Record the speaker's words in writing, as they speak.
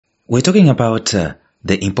We're talking about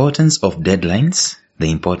the importance of deadlines, the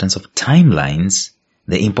importance of timelines,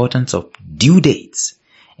 the importance of due dates,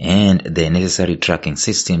 and the necessary tracking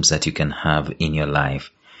systems that you can have in your life.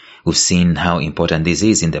 We've seen how important this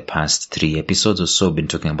is in the past 3 episodes or so. We've been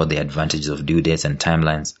talking about the advantages of due dates and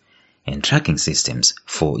timelines and tracking systems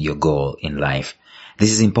for your goal in life.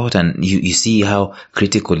 This is important. You see how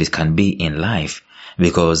critical it can be in life,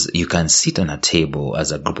 because you can sit on a table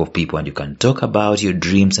as a group of people and you can talk about your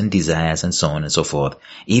dreams and desires and so on and so forth,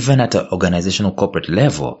 even at an organizational corporate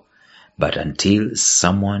level. But until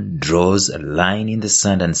someone draws a line in the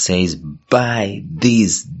sand and says, by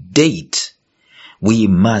this date, we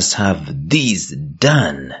must have this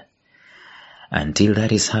done. Until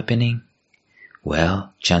that is happening,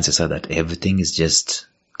 well, chances are that everything is just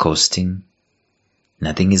coasting.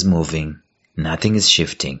 Nothing is moving. Nothing is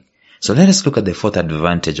shifting. So let us look at the fourth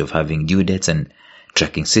advantage of having due dates and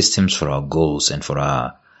tracking systems for our goals and for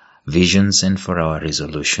our visions and for our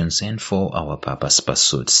resolutions and for our purpose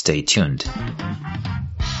pursuit. Stay tuned.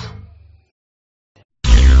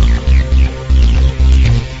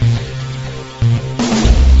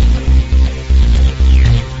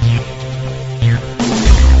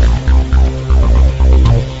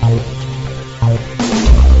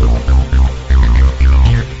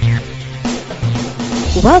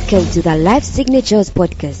 Welcome to the Life Signatures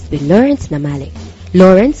podcast with Lawrence Namale.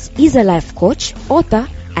 Lawrence is a life coach, author,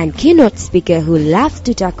 and keynote speaker who loves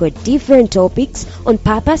to tackle different topics on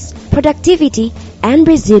purpose, productivity, and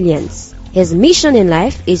resilience. His mission in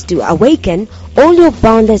life is to awaken all your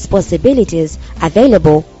boundless possibilities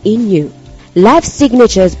available in you. Life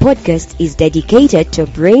Signatures podcast is dedicated to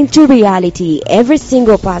bring to reality every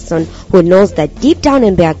single person who knows that deep down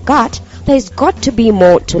in their gut, there's got to be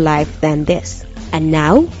more to life than this. And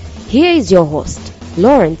now, here is your host,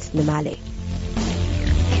 Lawrence Namale.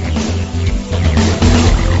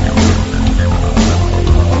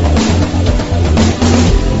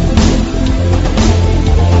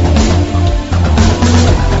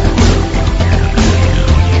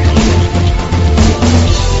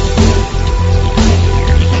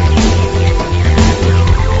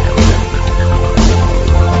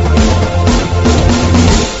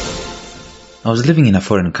 I was living in a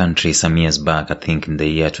foreign country some years back, I think in the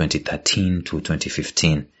year 2013 to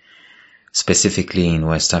 2015, specifically in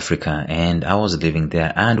West Africa, and I was living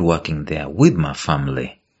there and working there with my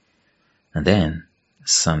family. And then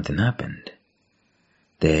something happened.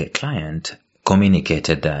 The client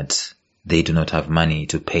communicated that they do not have money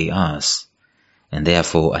to pay us, and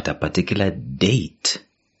therefore at a particular date,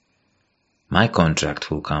 my contract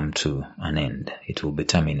will come to an end. It will be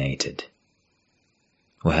terminated.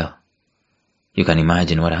 Well, you can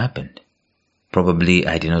imagine what happened. Probably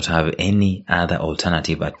I did not have any other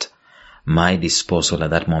alternative at my disposal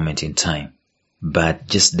at that moment in time. But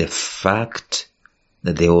just the fact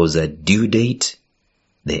that there was a due date,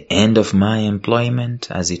 the end of my employment,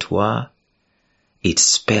 as it were, it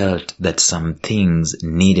spelled that some things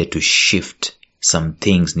needed to shift, some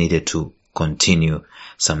things needed to continue,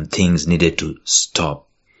 some things needed to stop.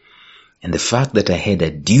 And the fact that I had a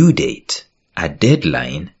due date, a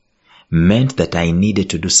deadline, meant that I needed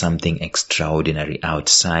to do something extraordinary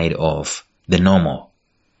outside of the normal.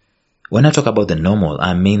 When I talk about the normal,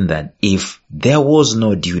 I mean that if there was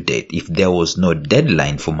no due date, if there was no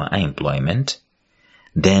deadline for my employment,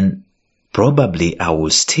 then probably I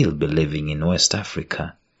would still be living in West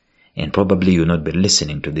Africa. And probably you will not be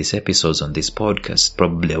listening to these episodes on this podcast.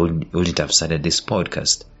 Probably I wouldn't have started this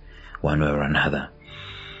podcast one way or another.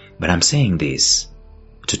 But I'm saying this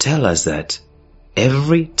to tell us that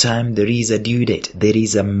every time there is a due date, there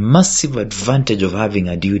is a massive advantage of having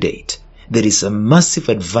a due date. There is a massive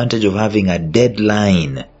advantage of having a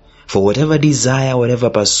deadline for whatever desire, whatever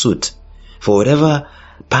pursuit, for whatever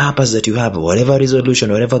purpose that you have, whatever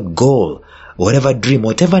resolution, whatever goal, whatever dream,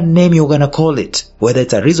 whatever name you're going to call it. Whether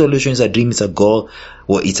it's a resolution, it's a dream, it's a goal,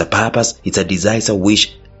 or it's a purpose, it's a desire, it's a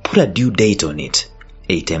wish, put a due date on it.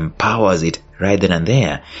 It empowers it right then and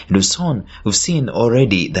there. And we've seen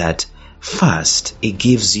already that first, it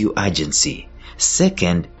gives you urgency.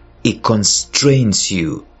 Second, it constrains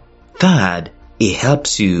you. Third, it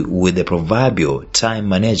helps you with the proverbial time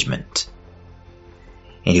management.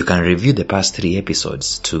 And you can review the past 3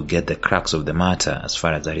 episodes to get the crux of the matter as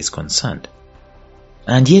far as that is concerned.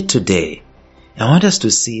 And yet today, I want us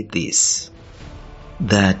to see this,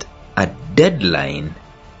 that a deadline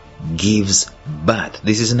gives birth.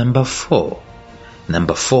 This is number 4.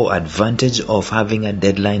 Number 4 advantage of having a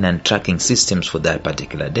deadline and tracking systems for that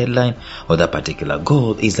particular deadline or that particular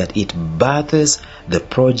goal is that it births the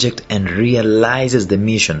project and realizes the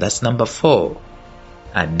mission. That's number 4.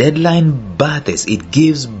 A deadline births, it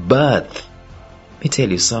gives birth. Let me tell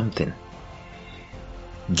you something.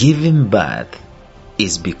 Giving birth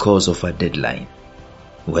is because of a deadline,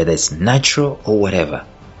 whether it's natural or whatever.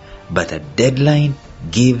 But a deadline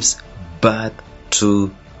gives birth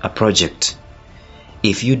to a project.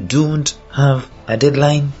 If you don't have a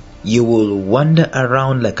deadline, you will wander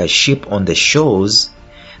around like a ship on the shores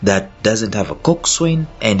that doesn't have a coxswain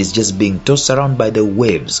and is just being tossed around by the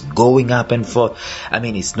waves, going up and forth. I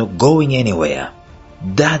mean, it's not going anywhere.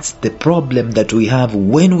 That's the problem that we have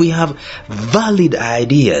when we have valid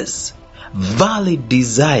ideas, valid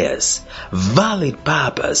desires, valid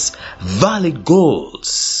purpose, valid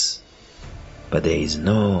goals. But there is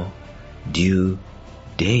no due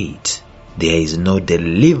date. There is no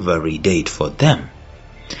delivery date for them.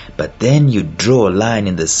 But then you draw a line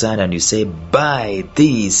in the sand and you say, by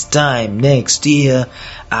this time next year,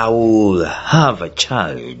 I will have a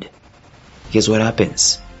child. Guess what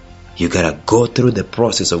happens? You gotta go through the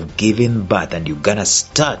process of giving birth, and you gotta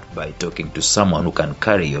start by talking to someone who can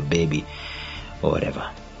carry your baby or whatever.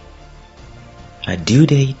 A due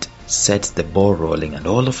date sets the ball rolling, and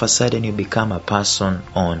all of a sudden you become a person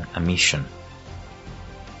on a mission.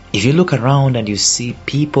 If you look around and you see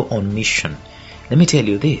people on mission, let me tell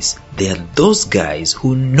you this, they are those guys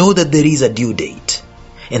who know that there is a due date,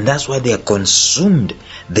 and that's why they are consumed.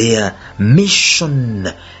 Their mission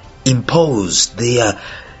imposed, their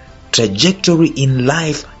trajectory in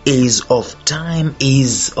life is of time,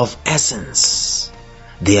 is of essence.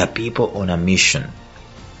 They are people on a mission.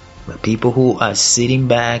 The people who are sitting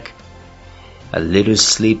back, a little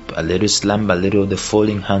sleep, a little slumber, a little the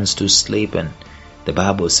folding hands to sleep, and the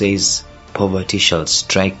Bible says poverty shall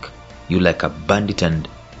strike you like a bandit, and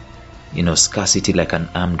scarcity like an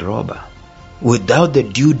armed robber. Without the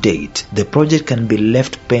due date, the project can be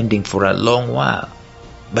left pending for a long while.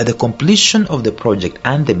 But the completion of the project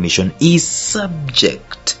and the mission is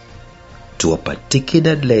subject to a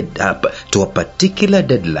particular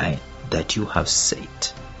deadline that you have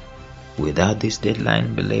set. Without this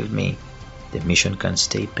deadline, believe me, the mission can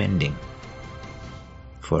stay pending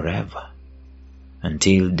forever,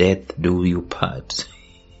 until death do you part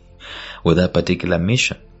with that particular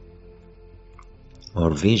mission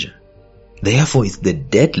or vision. Therefore, it's the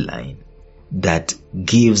deadline that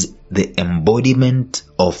gives the embodiment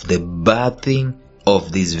of the birthing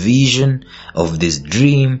of this vision, of this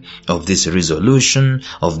dream, of this resolution,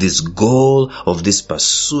 of this goal, of this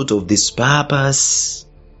pursuit, of this purpose.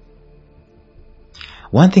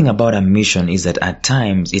 One thing about a mission is that at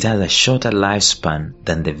times it has a shorter lifespan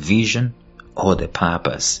than the vision or the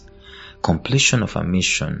purpose. Completion of a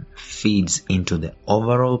mission feeds into the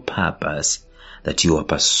overall purpose that you are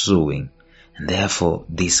pursuing, and therefore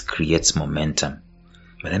this creates momentum.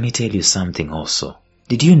 But let me tell you something also.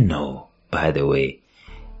 Did you know, by the way,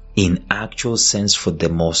 in actual sense for the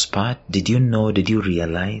most part, did you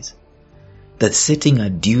realize that setting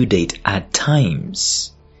a due date at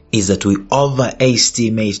times is that we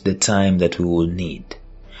overestimate the time that we will need.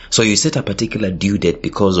 So you set a particular due date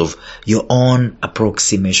because of your own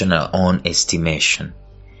approximation or own estimation.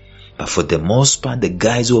 But for the most part, the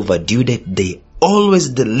guys who have a due date, they always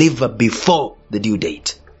deliver before the due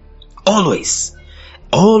date. Always.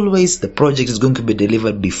 Always the project is going to be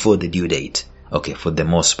delivered before the due date. Okay, for the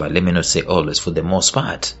most part. Let me not say always, for the most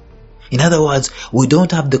part. In other words, we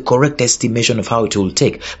don't have the correct estimation of how it will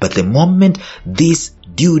take. But the moment this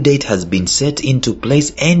due date has been set into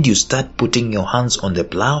place and you start putting your hands on the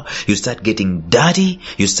plow, you start getting dirty,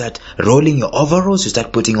 you start rolling your overalls, you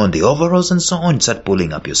start putting on the overalls and so on, you start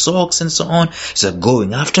pulling up your socks and so on, you start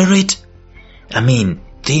going after it. I mean,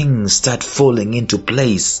 things start falling into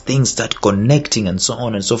place, things start connecting and so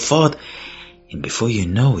on and so forth. And before you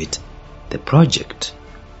know it, the project,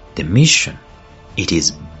 the mission, it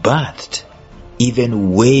is birthed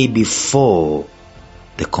even way before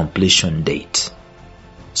the completion date.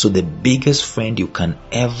 So the biggest friend you can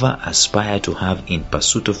ever aspire to have in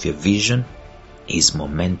pursuit of your vision is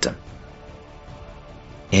momentum.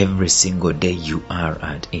 Every single day you are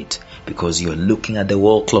at it, because you're looking at the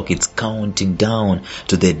wall clock. It's counting down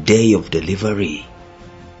to the day of delivery.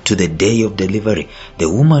 To the day of delivery. The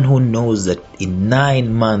woman who knows that in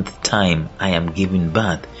 9 months' time I am giving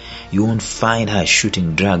birth, you won't find her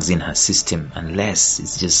shooting drugs in her system unless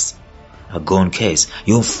it's just a gone case.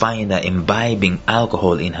 You won't find her imbibing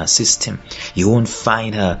alcohol in her system. You won't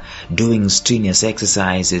find her doing strenuous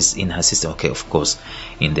exercises in her system. Okay, of course,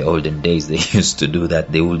 in the olden days they used to do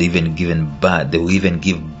that. They would even give birth. They would even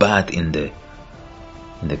give birth in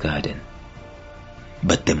the garden.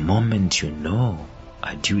 But the moment you know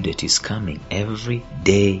a due date is coming, every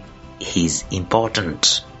day is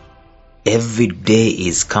important. Every day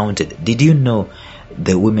is counted. Did you know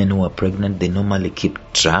the women who are pregnant, they normally keep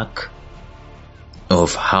track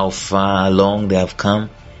of how far along they have come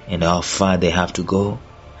and how far they have to go?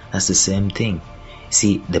 That's the same thing.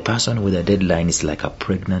 See, the person with a deadline is like a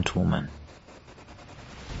pregnant woman.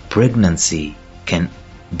 Pregnancy can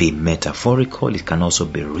be metaphorical, it can also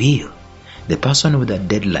be real. The person with a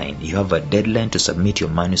deadline, you have a deadline to submit your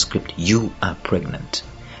manuscript, you are pregnant.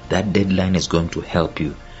 That deadline is going to help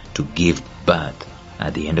you to give birth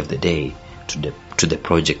at the end of the day to the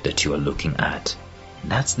project that you are looking at.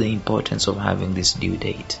 That's the importance of having this due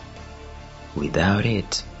date. Without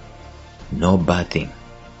it, no birthing,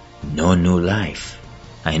 no new life.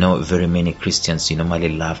 I know very many Christians, normally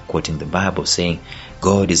love quoting the Bible, saying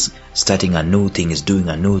God is starting a new thing, is doing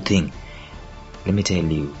a new thing. Let me tell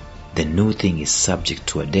you, the new thing is subject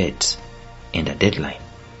to a date and a deadline.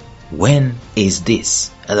 When is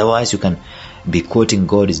this? Otherwise, you can be quoting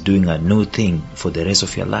God is doing a new thing for the rest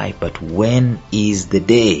of your life, but when is the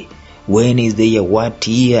day? When is the year? What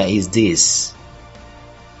year is this?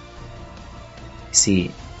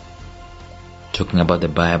 See, talking about the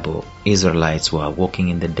Bible, Israelites were walking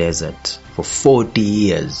in the desert for 40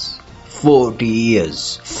 years. 40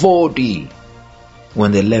 years. 40.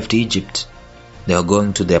 When they left Egypt, they were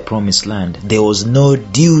going to their promised land. There was no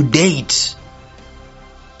due date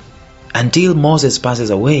until Moses passes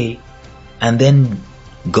away, and then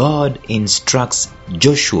God instructs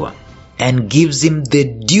Joshua and gives him the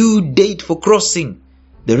due date for crossing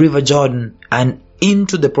the river Jordan and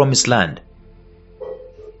into the promised land.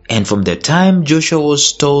 And from the time Joshua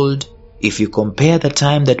was told, if you compare the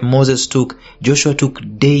time that Moses took, Joshua took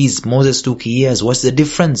days, Moses took years. What's the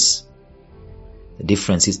difference? The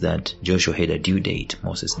difference is that Joshua had a due date,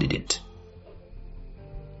 Moses didn't.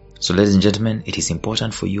 So ladies and gentlemen, it is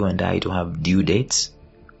important for you and I to have due dates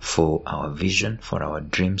for our vision, for our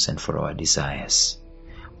dreams, and for our desires.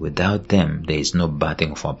 Without them, there is no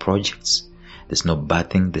birthing of our projects. There's no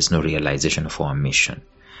birthing, there's no realization of our mission.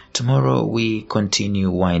 Tomorrow we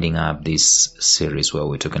continue winding up this series where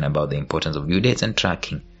we're talking about the importance of due dates and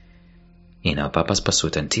tracking in our purpose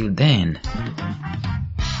pursuit. Until then,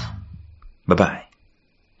 bye-bye.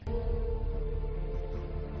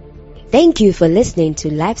 Thank you for listening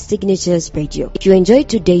to Life Signatures Radio. If you enjoyed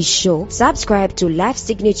today's show, subscribe to Life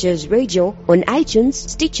Signatures Radio on iTunes,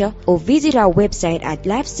 Stitcher, or visit our website at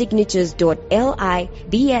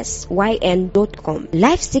lifesignatures.libsyn.com.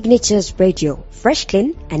 Life Signatures Radio, fresh,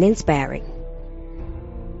 clean, and inspiring.